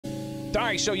All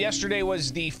right, so yesterday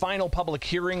was the final public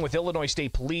hearing with Illinois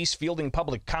State Police fielding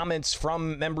public comments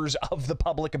from members of the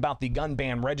public about the gun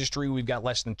ban registry. We've got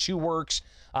less than 2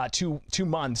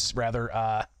 months,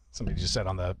 rather. Somebody just said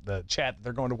on the chat that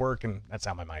they're going to work, and that's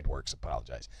how my mind works.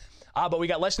 Apologize. But we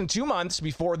got less than 2 months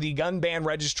before the gun ban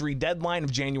registry deadline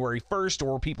of January 1st,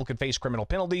 or people could face criminal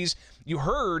penalties. You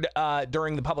heard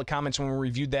during the public comments when we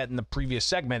reviewed that in the previous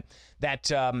segment that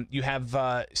you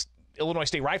have Illinois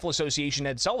State Rifle Association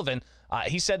Ed Sullivan.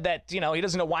 He said that, he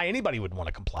doesn't know why anybody would want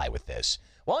to comply with this.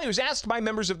 Well, he was asked by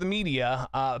members of the media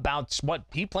about what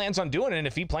he plans on doing and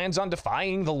if he plans on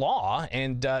defying the law.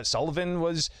 And Sullivan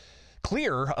was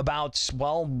clear about,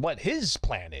 well, what his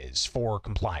plan is for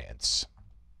compliance.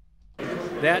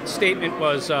 That statement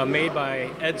was made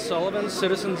by Ed Sullivan,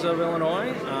 citizens of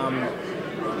Illinois.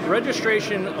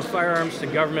 Registration of firearms to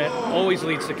government always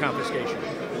leads to confiscation.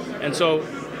 And so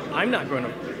I'm not going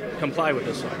to comply with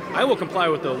this law. I will comply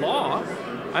with the law.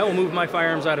 I will move my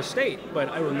firearms out of state, but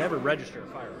I will never register a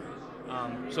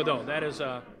firearm. So no, that is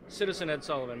citizen Ed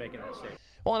Sullivan making that statement.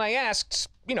 Well, and I asked,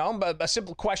 a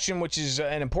simple question, which is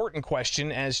an important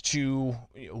question as to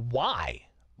why.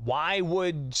 Why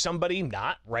would somebody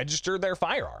not register their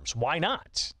firearms? Why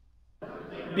not?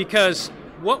 Because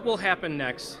what will happen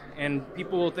next, and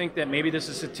people will think that maybe this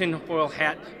is a tinfoil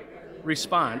hat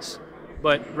response,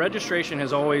 but registration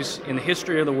has always, in the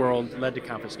history of the world, led to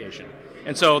confiscation.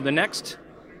 And so the next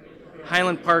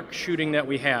Highland Park shooting that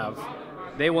we have,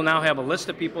 they will now have a list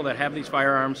of people that have these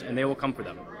firearms, and they will come for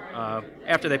them.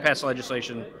 After they pass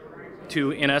legislation to,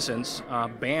 in essence,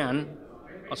 ban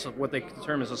what they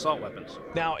term as assault weapons.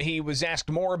 Now, he was asked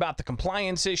more about the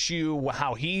compliance issue,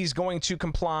 how he's going to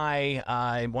comply.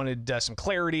 I wanted some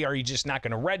clarity. Are you just not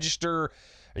going to register?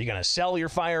 Are you going to sell your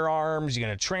firearms? Are you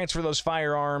going to transfer those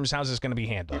firearms? How's this going to be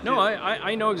handled? No,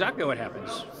 I know exactly what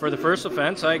happens. For the first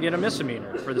offense, I get a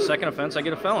misdemeanor. For the second offense, I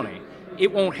get a felony.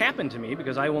 It won't happen to me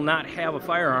because I will not have a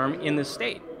firearm in this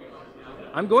state.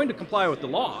 I'm going to comply with the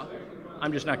law.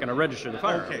 I'm just not going to register the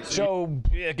firearm. Okay, so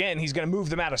again, he's going to move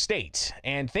them out of state.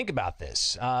 And think about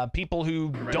this. People who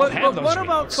don't have those But what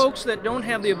about means. folks that don't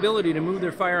have the ability to move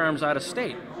their firearms out of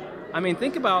state? I mean,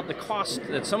 think about the cost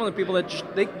that some of the people that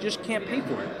they just can't pay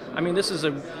for it. I mean, this is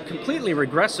a completely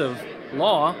regressive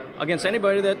law against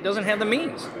anybody that doesn't have the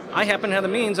means. I happen to have the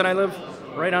means, and I live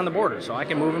right on the border, so I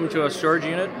can move them to a storage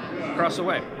unit across the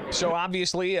way. So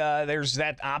obviously, there's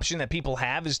that option that people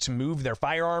have is to move their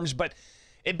firearms, but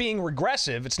it being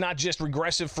regressive, it's not just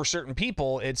regressive for certain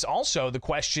people, it's also the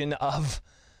question of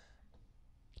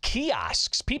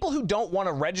kiosks. People who don't want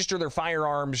to register their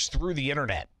firearms through the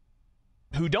internet,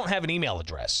 who don't have an email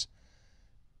address,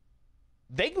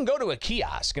 they can go to a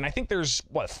kiosk, and I think there's,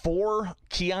 4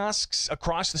 kiosks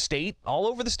across the state, all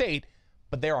over the state,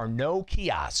 but there are no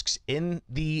kiosks in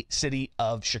the city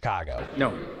of Chicago.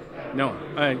 No.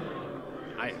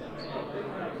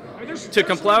 To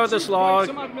comply with this law,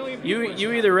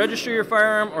 you either register your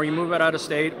firearm or you move it out of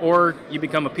state, or you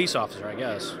become a peace officer, I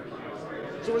guess.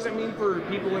 So what does that mean for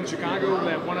people in Chicago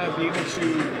that want to be able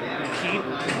to keep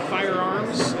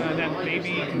firearms that may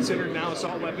be considered now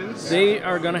assault weapons? They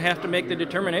are going to have to make the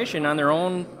determination on their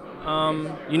own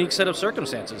unique set of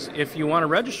circumstances. If you want to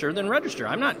register, then register.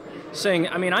 I'm not saying,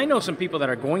 I know some people that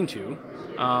are going to,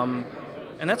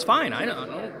 and that's fine. I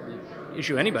don't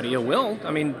issue anybody ill will.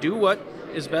 Do what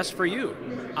is best for you.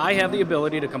 I have the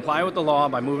ability to comply with the law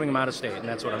by moving them out of state, and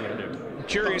that's what I'm going to do. I'm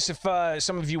curious if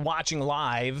some of you watching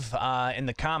live in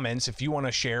the comments, if you want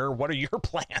to share, what are your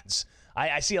plans?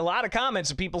 I see a lot of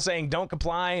comments of people saying don't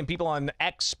comply, and people on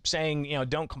X saying,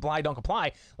 don't comply, don't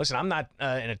comply. Listen, I'm not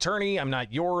an attorney. I'm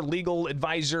not your legal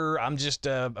advisor. I'm just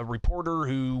a reporter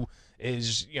who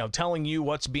is, telling you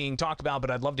what's being talked about,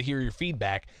 but I'd love to hear your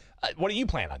feedback. What do you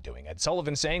plan on doing? Ed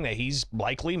Sullivan saying that he's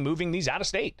likely moving these out of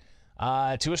state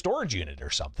to a storage unit or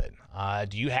something.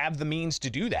 Do you have the means to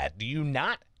do that? Do you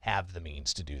not have the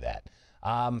means to do that?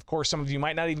 Of course, some of you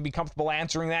might not even be comfortable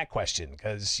answering that question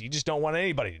because you just don't want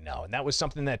anybody to know. And that was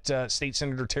something that State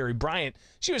Senator Terri Bryant,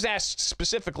 she was asked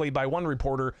specifically by one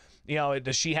reporter,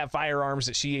 does she have firearms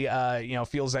that she,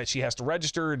 feels that she has to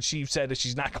register? And she said that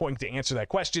she's not going to answer that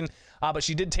question. But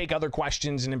she did take other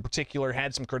questions and in particular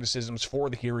had some criticisms for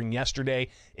the hearing yesterday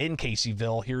in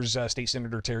Caseyville. Here's State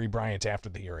Senator Terri Bryant after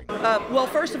the hearing. Well,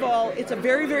 first of all, it's a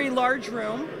very, very large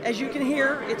room. As you can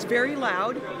hear, it's very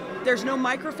loud. There's no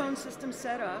microphone system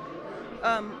set up.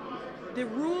 The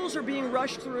rules are being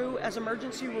rushed through as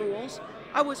emergency rules.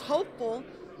 I was hopeful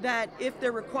that if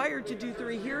they're required to do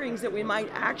 3 hearings, that we might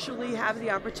actually have the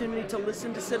opportunity to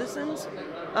listen to citizens.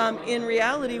 In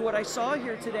reality, what I saw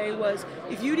here today was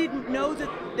if you didn't know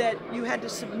that you had to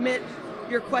submit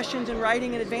your questions in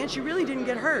writing in advance, you really didn't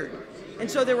get heard. And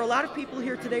so there were a lot of people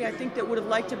here today, I think, that would have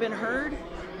liked to have been heard,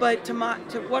 but to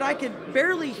what I could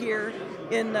barely hear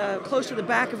in close to the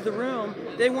back of the room,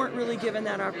 they weren't really given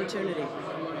that opportunity.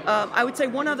 I would say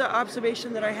one other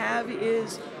observation that I have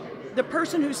is the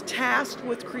person who's tasked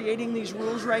with creating these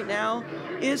rules right now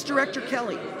is Director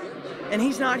Kelly, and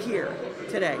he's not here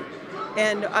today.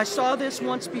 And I saw this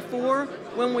once before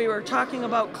when we were talking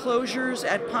about closures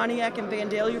at Pontiac and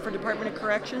Vandalia for Department of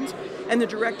Corrections, and the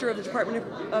director of the Department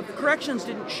of Corrections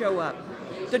didn't show up.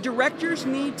 The directors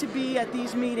need to be at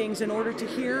these meetings in order to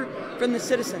hear from the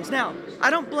citizens. Now, I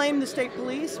don't blame the state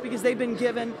police because they've been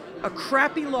given a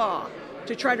crappy law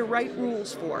to try to write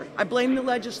rules for. I blame the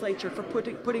legislature for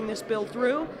putting this bill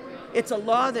through. It's a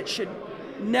law that should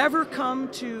never come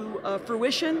to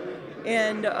fruition.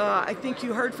 And I think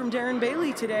you heard from Darren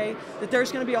Bailey today that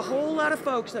there's going to be a whole lot of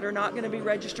folks that are not going to be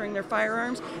registering their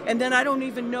firearms. And then I don't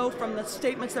even know from the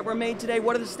statements that were made today,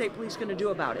 what are the state police going to do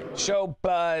about it? So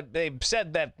they've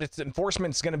said that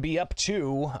enforcement's going to be up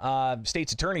to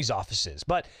state's attorney's offices.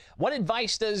 But what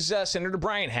advice does Senator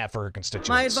Bryant have for her constituents?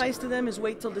 My advice to them is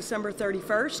wait till December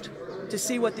 31st to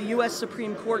see what the U.S.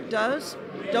 Supreme Court does.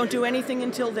 Don't do anything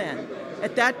until then.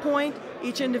 At that point,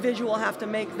 each individual will have to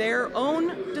make their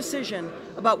own decision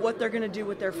about what they're going to do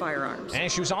with their firearms.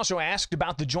 And she was also asked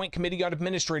about the Joint Committee on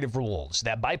Administrative Rules,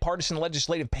 that bipartisan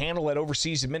legislative panel that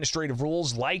oversees administrative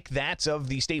rules like that of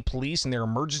the state police and their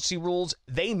emergency rules.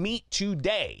 They meet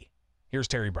today. Here's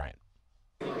Terri Bryant.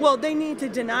 Well, they need to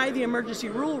deny the emergency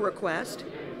rule request.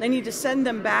 They need to send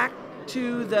them back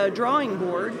to the drawing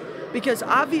board, because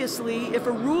obviously if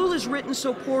a rule is written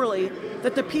so poorly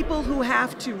that the people who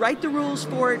have to write the rules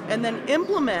for it and then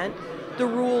implement the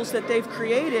rules that they've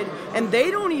created, and they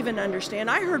don't even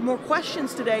understand. I heard more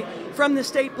questions today from the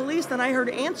state police than I heard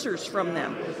answers from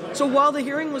them. So while the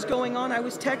hearing was going on, I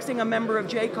was texting a member of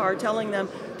JCAR telling them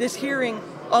this hearing,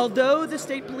 although the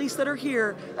state police that are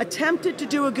here attempted to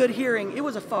do a good hearing, it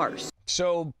was a farce.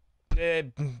 So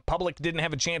public didn't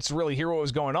have a chance to really hear what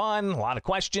was going on, a lot of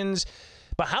questions.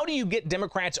 But how do you get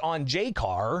Democrats on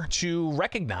JCAR to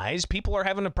recognize people are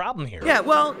having a problem here? Yeah,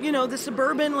 well, you know, the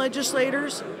suburban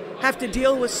legislators have to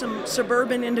deal with some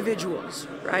suburban individuals,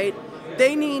 right?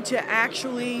 They need to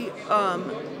actually,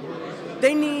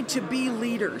 they need to be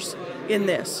leaders in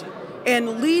this.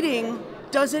 And leading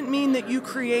doesn't mean that you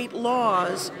create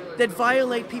laws that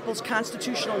violate people's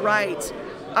constitutional rights.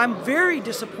 I'm very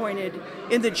disappointed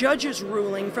in the judge's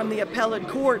ruling from the appellate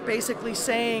court basically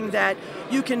saying that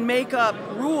you can make up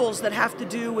rules that have to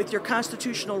do with your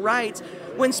constitutional rights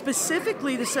when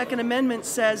specifically the Second Amendment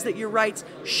says that your rights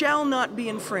shall not be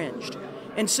infringed.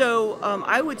 And so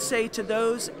I would say to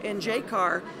those in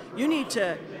JCAR, you need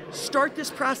to start this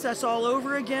process all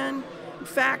over again. In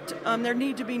fact, there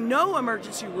need to be no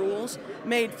emergency rules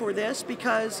made for this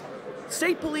because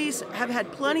state police have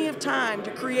had plenty of time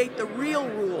to create the real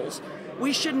rules.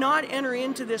 We should not enter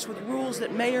into this with rules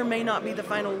that may or may not be the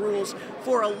final rules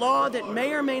for a law that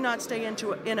may or may not stay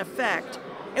in effect.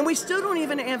 And we still don't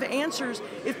even have answers.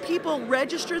 If people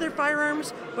register their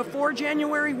firearms before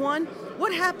January 1,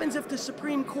 what happens if the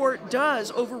Supreme Court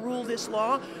does overrule this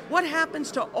law? What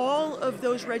happens to all of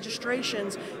those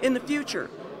registrations in the future?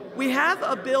 We have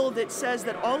a bill that says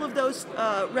that all of those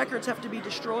records have to be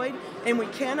destroyed, and we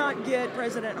cannot get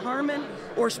President Harmon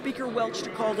or Speaker Welch to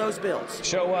call those bills.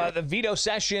 So the veto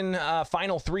session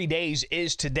final 3 days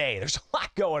is today. There's a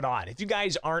lot going on. If you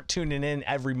guys aren't tuning in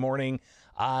every morning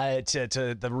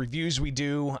to the reviews we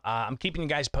do, I'm keeping you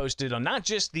guys posted on not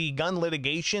just the gun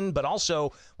litigation, but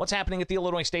also what's happening at the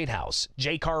Illinois State House.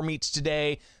 JCAR meets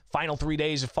today. Final 3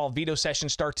 days of fall veto session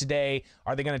start today.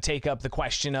 Are they going to take up the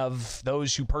question of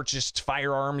those who purchased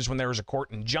firearms when there was a court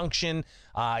injunction,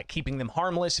 keeping them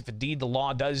harmless if indeed the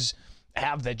law does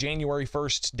have the January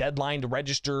 1st deadline to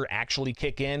register actually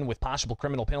kick in with possible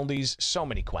criminal penalties? So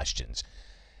many questions.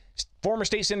 Former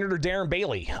State Senator Darren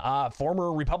Bailey,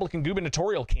 former Republican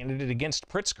gubernatorial candidate against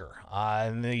Pritzker.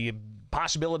 The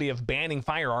possibility of banning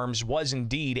firearms was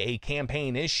indeed a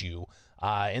campaign issue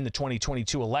in the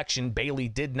 2022 election. Bailey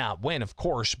did not win, of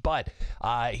course, but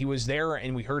he was there,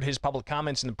 and we heard his public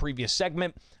comments in the previous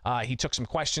segment. He took some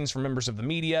questions from members of the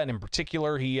media, and in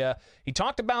particular, he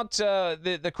talked about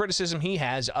the criticism he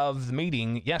has of the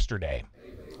meeting yesterday.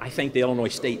 I think the Illinois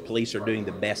State Police are doing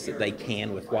the best that they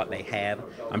can with what they have.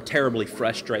 I'm terribly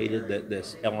frustrated that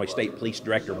this Illinois State Police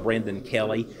Director, Brendan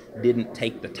Kelly, didn't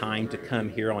take the time to come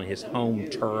here on his home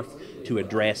turf to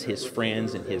address his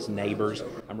friends and his neighbors.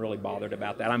 I'm really bothered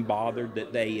about that. I'm bothered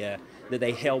that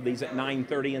they held these at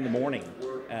 9:30 in the morning.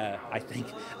 I think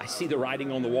I see the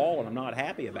writing on the wall, and I'm not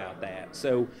happy about that.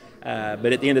 So, but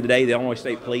at the end of the day, the Illinois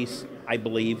State Police, I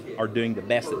believe, are doing the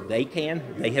best that they can.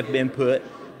 They have been put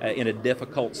in a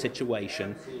difficult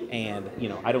situation, and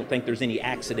I don't think there's any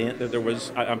accident that there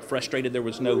was. I'm frustrated there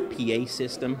was no PA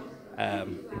system.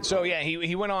 So yeah,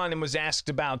 he went on and was asked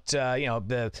about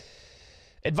the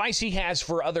advice he has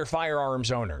for other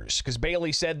firearms owners, because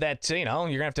Bailey said that you're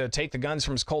gonna have to take the guns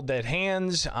from his cold dead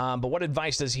hands. But what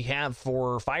advice does he have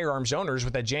for firearms owners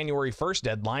with that January 1st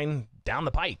deadline down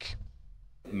the pike?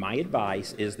 My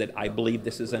advice is that I believe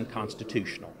this is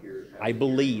unconstitutional. I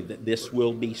believe that this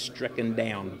will be stricken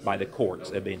down by the courts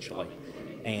eventually,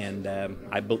 and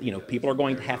people are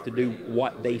going to have to do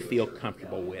what they feel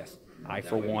comfortable with. I,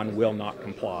 for one, will not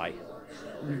comply.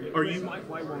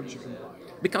 Why won't you comply?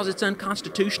 Because it's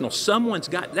unconstitutional.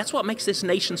 That's what makes this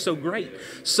nation so great.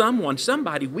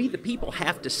 Somebody, we the people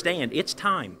have to stand. It's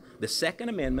time. The Second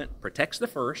Amendment protects the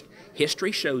First.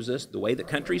 History shows us the way that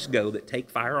countries go that take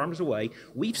firearms away.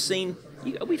 We've seen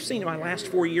in my last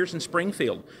 4 years in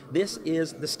Springfield. This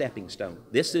is the stepping stone.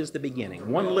 This is the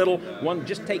beginning.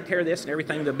 Just take care of this and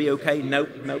everything will be okay. Nope,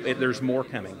 there's more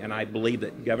coming. And I believe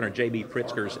that Governor J.B.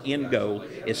 Pritzker's end goal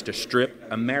is to strip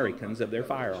Americans of their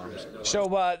firearms.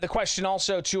 So the question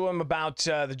also to him about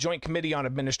the Joint Committee on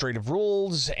Administrative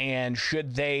Rules, and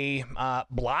should they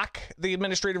block the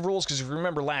administrative rules? Because if you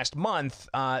remember last month,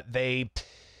 they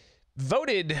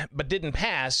voted but didn't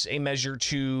pass a measure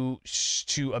to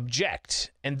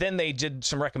object, and then they did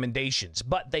some recommendations,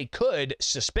 but they could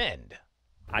suspend.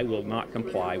 I will not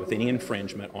comply with any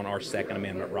infringement on our Second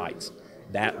Amendment rights.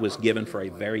 That was given for a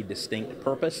very distinct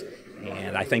purpose,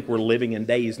 and I think we're living in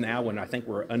days now when I think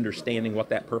we're understanding what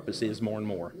that purpose is more and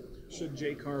more. Should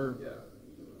Jay Carr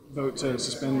vote to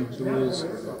suspend the rules?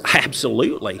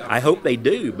 Absolutely. I hope they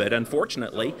do, but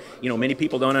unfortunately, many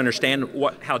people don't understand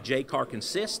how Jay Carr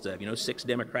consists of, 6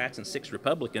 Democrats and 6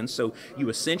 Republicans, so you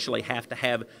essentially have to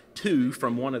have 2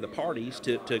 from one of the parties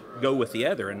to go with the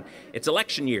other, and it's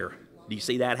election year. Do you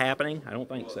see that happening? I don't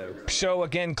think so. So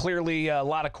again, clearly a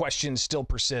lot of questions still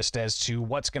persist as to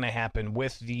what's going to happen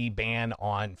with the ban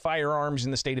on firearms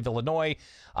in the state of Illinois.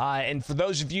 And for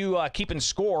those of you keeping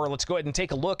score, let's go ahead and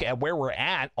take a look at where we're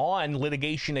at on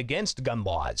litigation against gun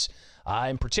laws.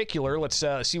 In particular, let's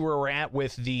see where we're at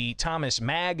with the Thomas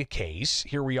Mag case.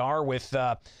 Here we are with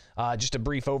just a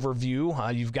brief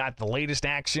overview. You've got the latest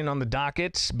action on the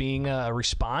docket being a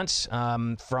response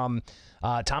from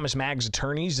Thomas Mag's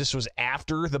attorneys. This was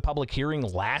after the public hearing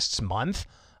last month,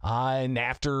 and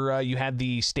after you had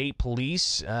the state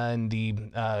police and the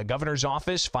governor's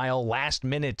office file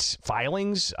last-minute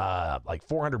filings, like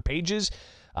 400 pages.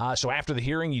 So after the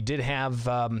hearing, you did have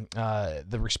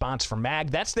the response from Mag.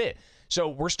 That's it. So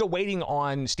we're still waiting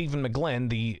on Stephen McGlynn,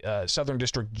 the Southern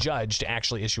District judge, to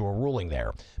actually issue a ruling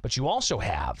there. But you also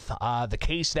have the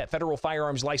case that federal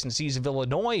firearms licensees of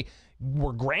Illinois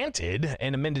were granted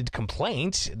an amended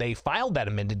complaint. They filed that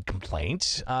amended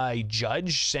complaint. A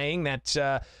judge saying that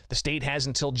the state has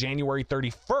until January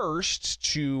 31st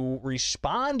to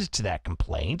respond to that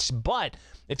complaint. But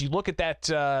if you look at that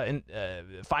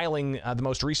filing, the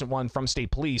most recent one from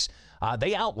state police,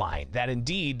 they outline that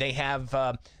indeed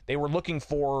they were looking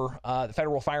for the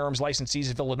federal firearms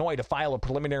licensees of Illinois to file a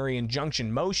preliminary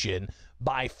injunction motion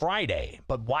by Friday.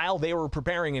 But while they were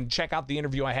preparing, and check out the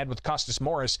interview I had with Custis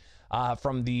Morris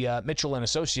from the Mitchell and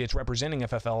Associates representing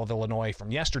FFL of Illinois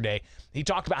from yesterday, he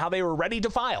talked about how they were ready to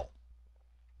file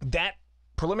that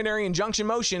preliminary injunction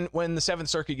motion when the 7th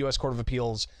Circuit U.S. Court of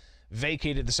Appeals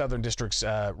vacated the Southern District's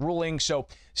ruling. So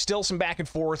still some back and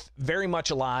forth, very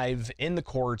mumuch alive in the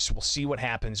courts. We'll see what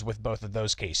happens with both of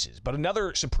those cases. But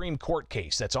another Supreme Court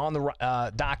case that's on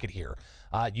the docket here.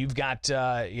 You've got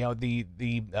the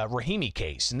Rahimi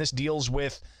case, and this deals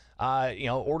with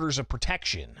orders of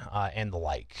protection and the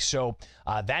like. So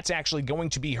that's actually going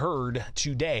to be heard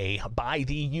today by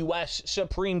the U.S.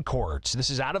 Supreme Court. This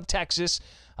is out of Texas.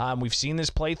 We've seen this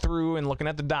play through and looking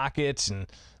at the dockets, and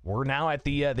we're now at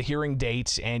the hearing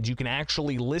date, and you can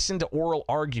actually listen to oral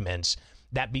arguments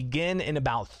that begin in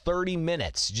about 30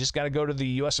 minutes. You just got to go to the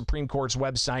U.S. Supreme Court's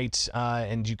website,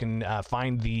 and you can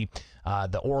find the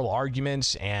oral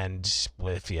arguments. And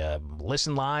if you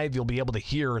listen live, you'll be able to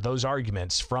hear those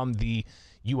arguments from the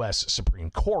U.S. Supreme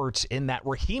Court in that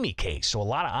Rahimi case. So a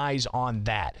lot of eyes on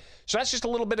that. So that's just a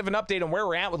little bit of an update on where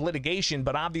we're at with litigation,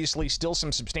 but obviously still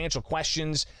some substantial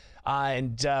questions.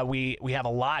 And we have a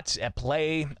lot at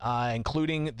play,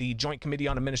 including the Joint Committee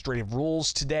on Administrative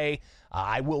Rules today.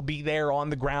 I will be there on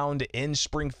the ground in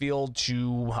Springfield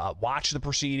to watch the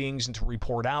proceedings and to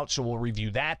report out, so we'll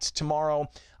review that tomorrow.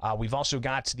 We've also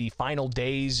got the final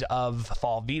days of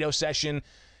fall veto session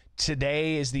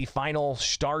today is the final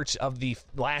start of the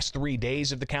last 3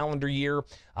 days of the calendar year.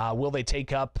 Will they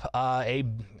take up a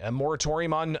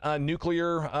moratorium on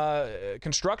nuclear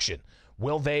construction?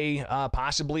 Will they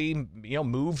possibly,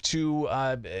 move to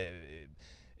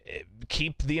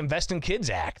keep the Invest in Kids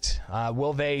Act?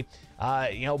 Will they,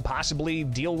 possibly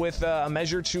deal with a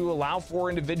measure to allow for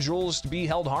individuals to be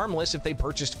held harmless if they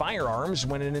purchased firearms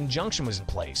when an injunction was in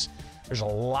place? There's a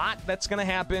lot that's going to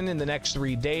happen in the next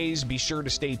 3 days. Be sure to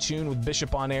stay tuned with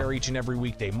Bishop on Air each and every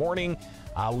weekday morning.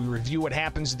 We review what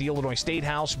happens at the Illinois State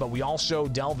House, but we also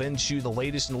delve into the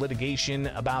latest in litigation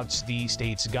about the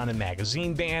state's gun and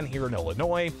magazine ban here in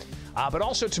Illinois. But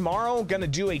also tomorrow, going to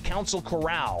do a council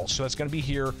corral. So it's going to be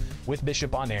here with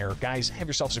Bishop on Air. Guys, have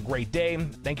yourselves a great day.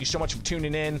 Thank you so much for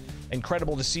tuning in.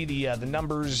 Incredible to see the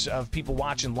numbers of people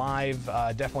watching live.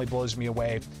 Definitely blows me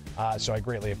away. So I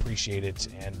greatly appreciate it.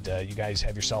 And you guys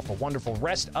have yourself a wonderful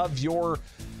rest of your...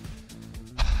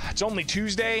 It's only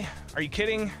Tuesday. Are you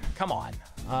kidding? Come on.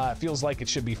 It feels like it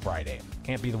should be Friday.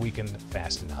 Can't be the weekend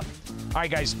fast enough. All right,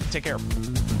 guys, take care.